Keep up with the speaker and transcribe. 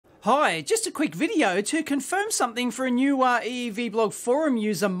Hi, just a quick video to confirm something for a new EEVblog forum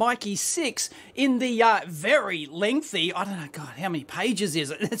user, Mikey6, in the very lengthy, I don't know, God, how many pages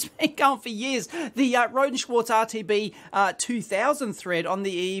is it? It's been going for years, the Rohde Schwarz RTB2000 thread on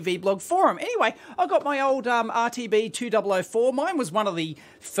the EEVblog forum. Anyway, I got my old RTB2004. Mine was one of the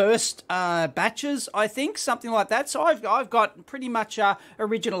first batches, I think, something like that. So I've got pretty much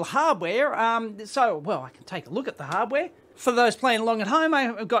original hardware. Well, I can take a look at the hardware. For those playing along at home,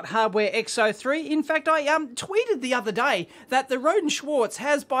 I've got hardware X03. In fact, I tweeted the other day that the Rohde Schwarz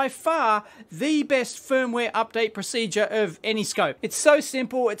has by far the best firmware update procedure of any scope. It's so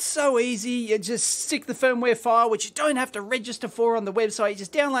simple, it's so easy. You just stick the firmware file, which you don't have to register for on the website. You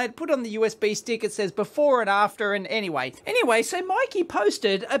just download it, put it on the USB stick. It says before and after, and anyway, so Mikey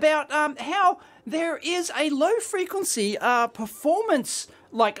posted about how there is a low frequency performance,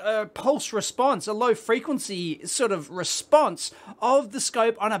 like a pulse response, a low frequency sort of response of the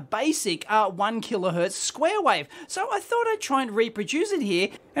scope on a basic 1 kilohertz square wave. So I thought I'd try and reproduce it here,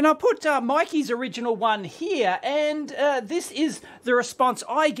 and I'll put Mikey's original one here, and this is the response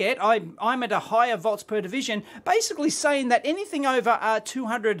I get. I'm at a higher volts per division, basically saying that anything over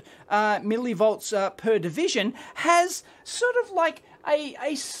 200 millivolts per division has sort of like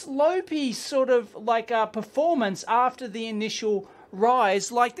a slopey sort of like performance after the initial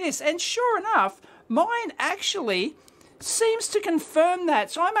rise like this. And sure enough, mine actually seems to confirm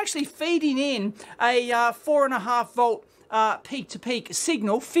that. So I'm actually feeding in a 4.5 volt peak-to-peak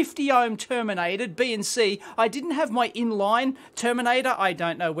signal, 50 ohm terminated, B&C. I didn't have my inline terminator. I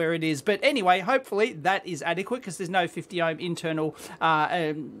don't know where it is, but anyway, hopefully that is adequate because there's no 50 ohm internal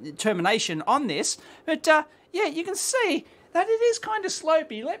termination on this. But yeah, you can see that it is kind of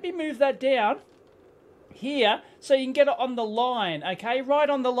slopey. Let me move that down here so you can get it on the line, okay, right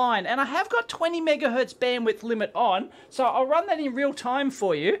on the line. And I have got 20 megahertz bandwidth limit on, so I'll run that in real time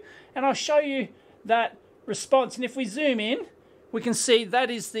for you and I'll show you that response. And if we zoom in, we can see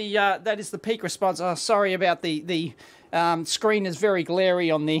that is the peak response. Oh, sorry about the screen is very glary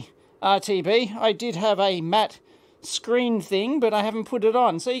on the RTB. I did have a matte screen thing, but I haven't put it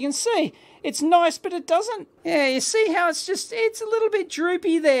on, so you can see it's nice, but it doesn't, yeah, you see how it's a little bit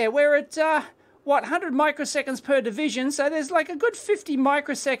droopy there, where it what, 100 microseconds per division, so there's like a good 50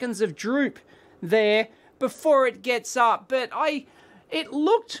 microseconds of droop there before it gets up. But it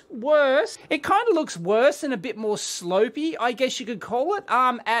looked worse. It kind of looks worse and a bit more slopey, I guess you could call it,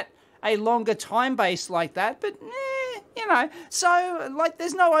 at a longer time base like that. But you know, so like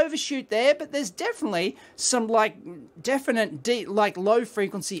there's no overshoot there, but there's definitely some like definite like low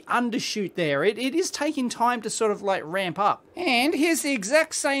frequency undershoot there. It is taking time to sort of like ramp up. And here's the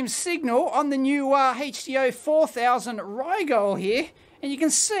exact same signal on the new HDO4000 Rigol here, and you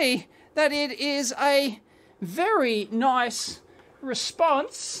can see that it is a very nice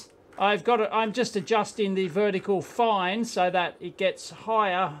response. I'm just adjusting the vertical fine so that it gets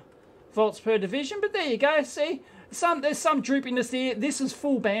higher volts per division, but there you go, see? There's some droopiness there. This is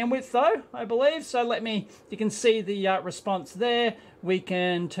full bandwidth though, I believe. So you can see the response there. We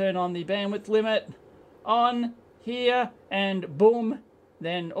can turn on the bandwidth limit on here and boom,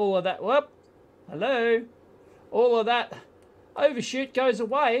 then all of that, whoop, hello, all of that overshoot goes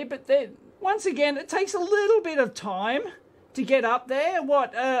away. But then once again, it takes a little bit of time to get up there.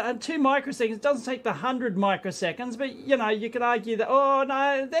 What, 2 microseconds, it doesn't take the 100 microseconds, but you know, you could argue that, oh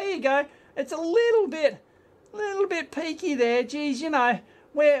no, there you go, it's a little bit peaky there. Geez, you know,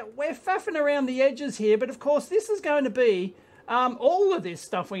 we're faffing around the edges here, but of course this is going to be, all of this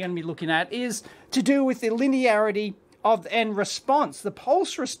stuff we're going to be looking at is to do with the linearity and response, the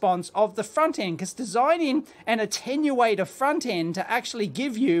pulse response of the front end, because designing and attenuate a front end to actually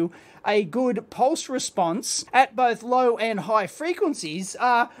give you a good pulse response at both low and high frequencies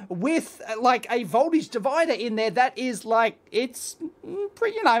with like a voltage divider in there, that is like, it's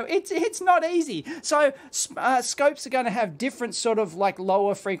you know, it's not easy. So scopes are going to have different sort of like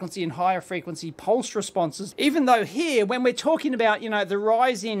lower frequency and higher frequency pulse responses, even though here when we're talking about, you know, the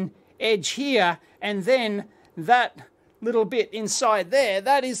rising edge here and then that little bit inside there,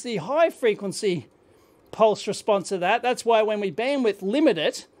 that is the high frequency pulse response of that. That's why when we bandwidth limit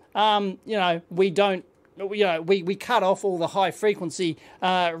it, you know, we cut off all the high frequency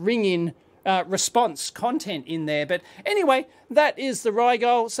ring-in response content in there. But anyway, that is the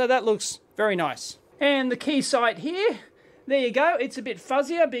Rigol, so that looks very nice. And the Keysight here, there you go. It's a bit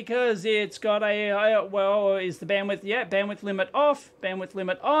fuzzier because it's got a, well, is the bandwidth, yeah, bandwidth limit off, bandwidth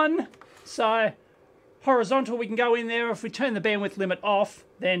limit on. So horizontal, we can go in there. If we turn the bandwidth limit off,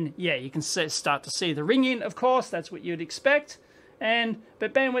 then yeah, you can start to see the ring-in, of course, that's what you'd expect.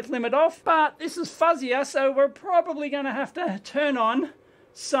 But bandwidth limit off, but this is fuzzier, so we're probably going to have to turn on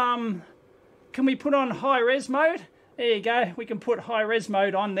some... Can we put on high res mode? There you go. We can put high res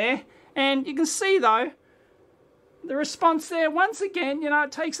mode on there. And you can see though, the response there, once again,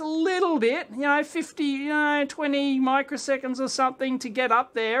 it takes a little bit, 50, 20 microseconds or something to get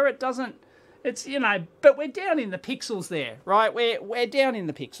up there. It doesn't, it's, but we're down in the pixels there, right? We're down in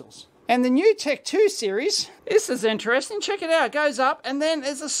the pixels. And the new Tech 2 series, this is interesting. Check it out. It goes up and then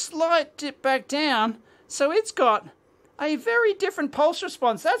there's a slight dip back down. So it's got a very different pulse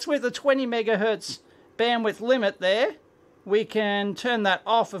response. That's with the 20 megahertz bandwidth limit there. We can turn that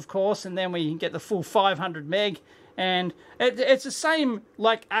off, of course, and then we can get the full 500 meg. And it's the same,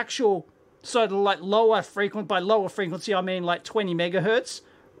 like, actual sort of like lower frequency. By lower frequency, I mean like 20 megahertz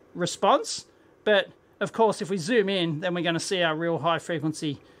response. But, of course, if we zoom in, then we're going to see our real high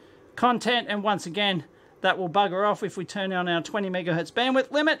frequency content. And once again, that will bugger off if we turn on our 20 megahertz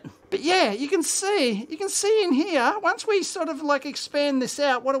bandwidth limit. But yeah, you can see in here, once we sort of like expand this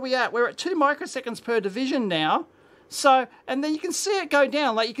out, what are we at? We're at 2 microseconds per division now. So, and then you can see it go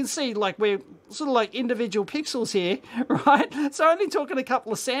down. Like you can see, like we're sort of like individual pixels here, right? So only talking a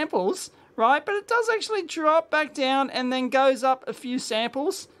couple of samples, right? But it does actually drop back down and then goes up a few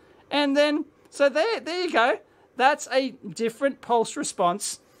samples. And then, so there you go. That's a different pulse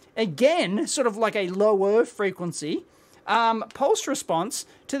response. Again, sort of like a lower frequency pulse response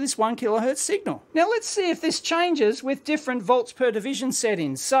to this 1 kilohertz signal. Now let's see if this changes with different volts per division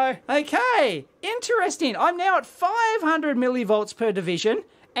settings. So, okay, interesting. I'm now at 500 millivolts per division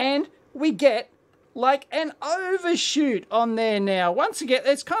and we get like an overshoot on there now. Once again,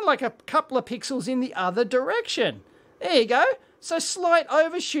 it's kind of like a couple of pixels in the other direction. There you go. So slight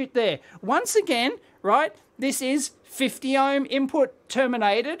overshoot there. Once again, right, this is 50 ohm input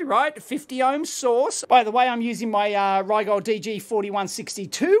terminated, right? 50 ohm source. By the way, I'm using my Rigol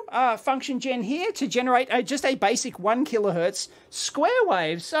DG4162 function gen here to generate just a basic 1 kilohertz square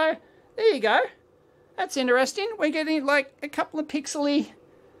wave. So there you go. That's interesting. We're getting like a couple of pixely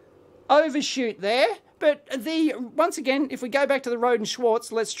overshoot there. But once again, if we go back to the Rohde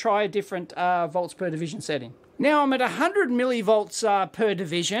Schwarz, let's try a different volts per division setting. Now I'm at 100 millivolts per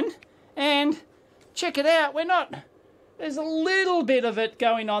division, and check it out. There's a little bit of it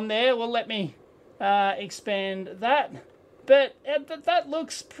going on there. Well, let me expand that. But that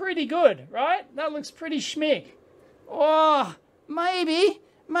looks pretty good, right? That looks pretty schmick. Oh, maybe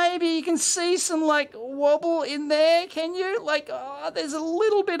you can see some like wobble in there. Can you? Like, oh, there's a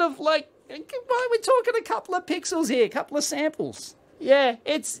little bit of like, why we're talking a couple of pixels here, a couple of samples. Yeah,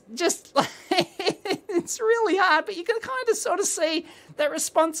 it's just, it's really hard, but you can kind of sort of see that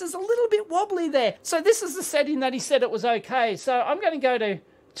response is a little bit wobbly there. So this is the setting that he said it was okay. So I'm going to go to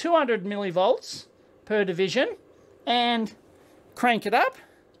 200 millivolts per division and crank it up.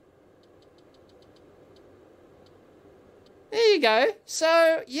 There you go.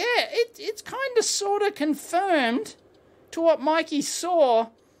 So yeah, it's kind of sort of confirmed to what Mikey saw,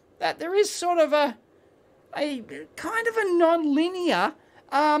 that there is sort of a kind of a non-linear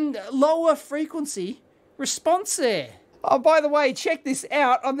lower frequency response there. Oh, by the way, check this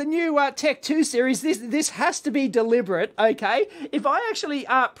out. On the new Tech 2 series, this has to be deliberate, okay? If I actually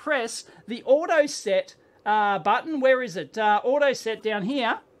press the Autoset button, where is it? Autoset down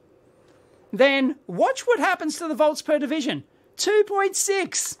here. Then watch what happens to the volts per division.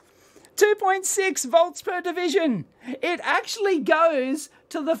 2.6. 2.6 volts per division. It actually goes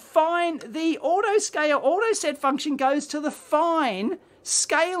to the fine, the Autoset function goes to the fine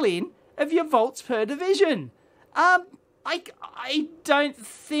scaling of your volts per division. I don't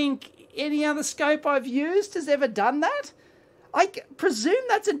think any other scope I've used has ever done that. I presume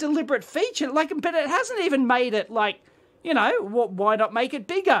that's a deliberate feature, like, but it hasn't even made it like, why not make it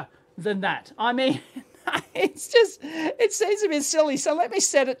bigger than that? I mean, it's just, it seems a bit silly. So let me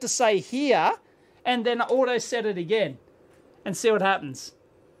set it to say here, and then auto set it again, and see what happens.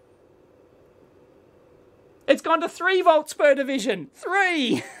 It's gone to 3 volts per division.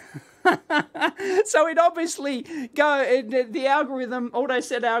 3! So it obviously the algorithm,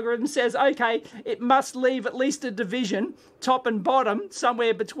 Autoset algorithm says, okay, it must leave at least a division, top and bottom,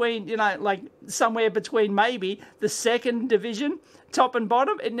 somewhere between, like somewhere between maybe the second division, top and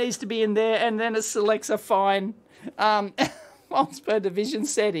bottom. It needs to be in there, and then it selects a fine volts per division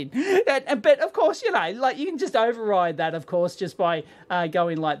setting. But of course, like you can just override that, of course, just by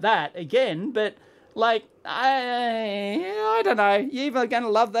going like that again. But like, I don't know. You're either going to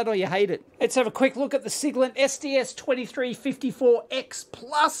love that or you hate it. Let's have a quick look at the Siglent SDS2000X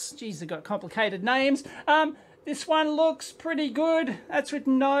Plus. Geez, they've got complicated names. This one looks pretty good. That's with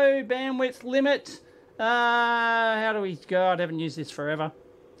no bandwidth limit. How do we go? I haven't used this forever.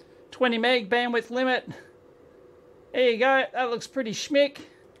 20 meg bandwidth limit. There you go. That looks pretty schmick.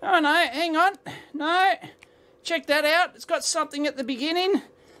 Oh no, hang on. No. Check that out. It's got something at the beginning.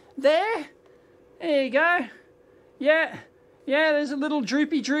 There. There you go. Yeah. Yeah, there's a little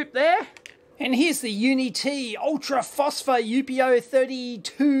droopy droop there. And here's the Uni-T Ultra Phosphor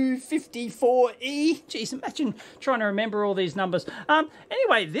UPO3050E. Jeez, imagine trying to remember all these numbers.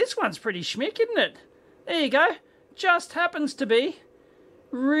 Anyway, this one's pretty schmick, isn't it? There you go. Just happens to be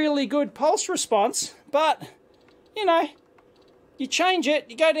really good pulse response, but, you know, you change it,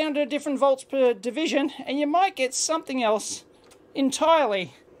 you go down to different volts per division, and you might get something else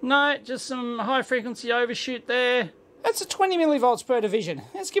entirely. No, just some high frequency overshoot there. That's a 20 millivolts per division.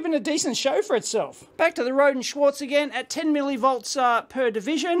 That's given a decent show for itself. Back to the Rohde Schwarz again at 10 millivolts per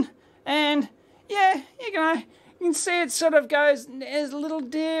division. And yeah, you can see it sort of goes, there's a little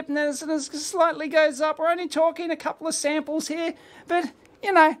dip, and then it sort of slightly goes up. We're only talking a couple of samples here, but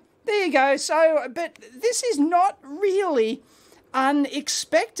you know, there you go. So, but this is not really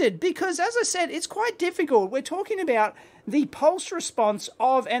unexpected because, as I said, it's quite difficult. We're talking about the pulse response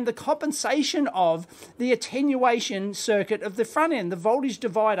of and the compensation of the attenuation circuit of the front end, the voltage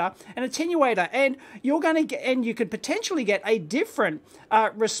divider and attenuator, and you're going to get, and you could potentially get a different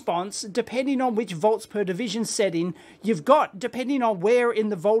response depending on which volts per division setting you've got, depending on where in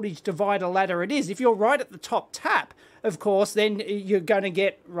the voltage divider ladder it is. If you're right at the top tap, of course, then you're going to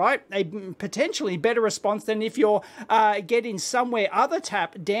get, right, a potentially better response than if you're getting somewhere other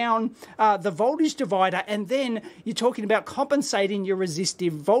tap down the voltage divider, and then you're talking about compensating your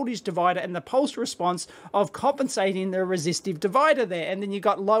resistive voltage divider and the pulse response of compensating the resistive divider there. And then you've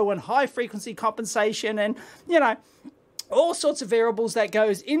got low and high frequency compensation and, you know, all sorts of variables that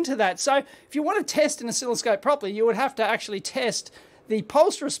goes into that. So if you want to test an oscilloscope properly, you would have to actually test the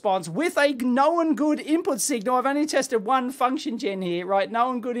pulse response with a known good input signal. I've only tested one function gen here, right?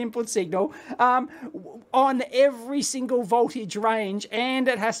 Known good input signal on every single voltage range, and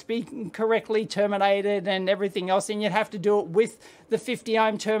it has to be correctly terminated and everything else. And you'd have to do it with the 50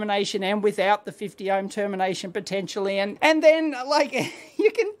 ohm termination and without the 50 ohm termination potentially. And then, like,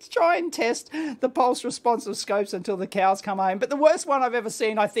 you can try and test the pulse response of scopes until the cows come home. But the worst one I've ever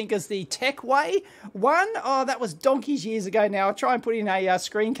seen, I think, is the Tekway one. Oh, that was donkeys years ago now. I'll try and put in a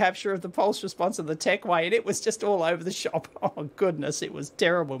screen capture of the pulse response of the Tekway, and it was just all over the shop. Oh, goodness, it was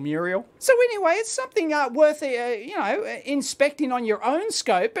terrible, Muriel. So anyway, it's something worth, you know, inspecting on your own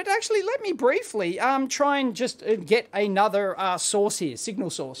scope. But actually, let me briefly try and just get another source here,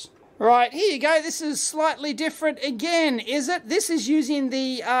 signal source. Right, here you go. This is slightly different again, is it? This is using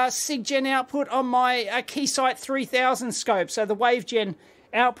the SigGen output on my Keysight 3000 scope, so the WaveGen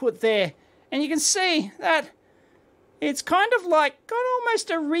output there. And you can see that it's kind of like got almost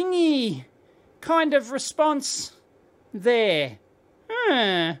a ringy kind of response there.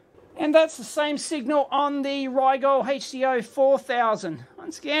 And that's the same signal on the Rigol HDO4000.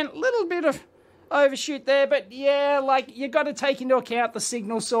 Once again, a little bit of overshoot there, but yeah, like, you got to take into account the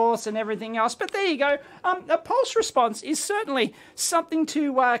signal source and everything else. But there you go. A pulse response is certainly something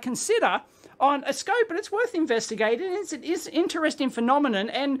to consider on a scope, but it's worth investigating. It is an interesting phenomenon,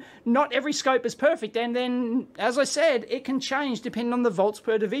 and not every scope is perfect. And then, as I said, it can change depending on the volts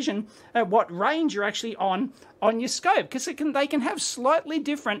per division at what range you're actually on your scope, because they can have slightly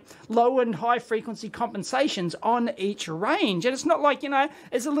different low and high frequency compensations on each range. And it's not like, you know,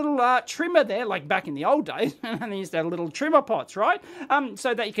 there's a little trimmer there, like back in the old days, and they used to have little trimmer pots, right?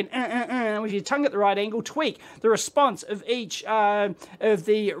 So that you can, with your tongue at the right angle, tweak the response of each of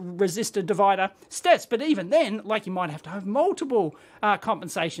the resistor divider steps. But even then, like, you might have to have multiple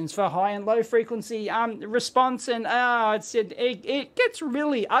compensations for high and low frequency response, and it gets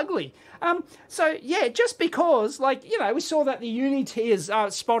really ugly. So yeah, just because, like, you know, we saw that the Uni-T is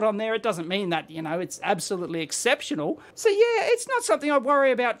spot on there, it doesn't mean that, you know, it's absolutely exceptional. So yeah, it's not something I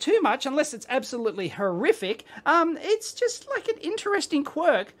worry about too much unless it's absolutely horrific. It's just like an interesting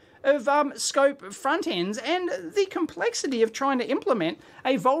quirk of scope front ends and the complexity of trying to implement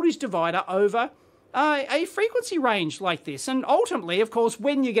a voltage divider over a frequency range like this. And ultimately, of course,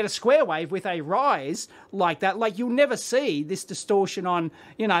 when you get a square wave with a rise like that, like, you'll never see this distortion on,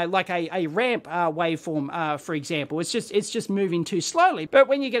 you know, like a ramp waveform, for example. It's just moving too slowly. But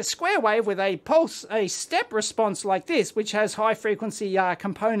when you get a square wave with a step response like this, which has high frequency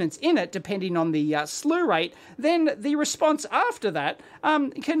components in it, depending on the slew rate, then the response after that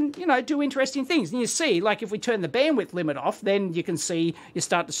can, you know, do interesting things. And you see, like, if we turn the bandwidth limit off, then you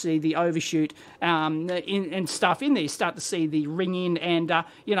start to see the overshoot and stuff in there. You start to see the ring-in and,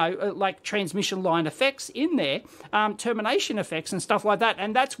 you know, like transmission line effects in there, termination effects and stuff like that.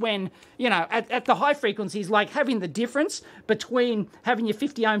 And that's when, you know, at the high frequencies, like having the difference between having your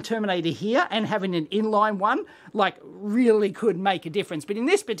 50 ohm terminator here and having an inline one, like really could make a difference. But in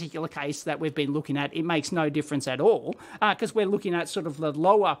this particular case that we've been looking at, it makes no difference at all, because we're looking at sort of the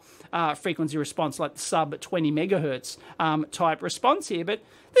lower frequency response, like the sub 20 megahertz type response here. But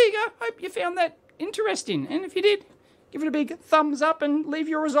there you go. Hope you found that interesting. And if you did, give it a big thumbs up and leave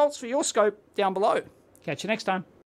your results for your scope down below. Catch you next time.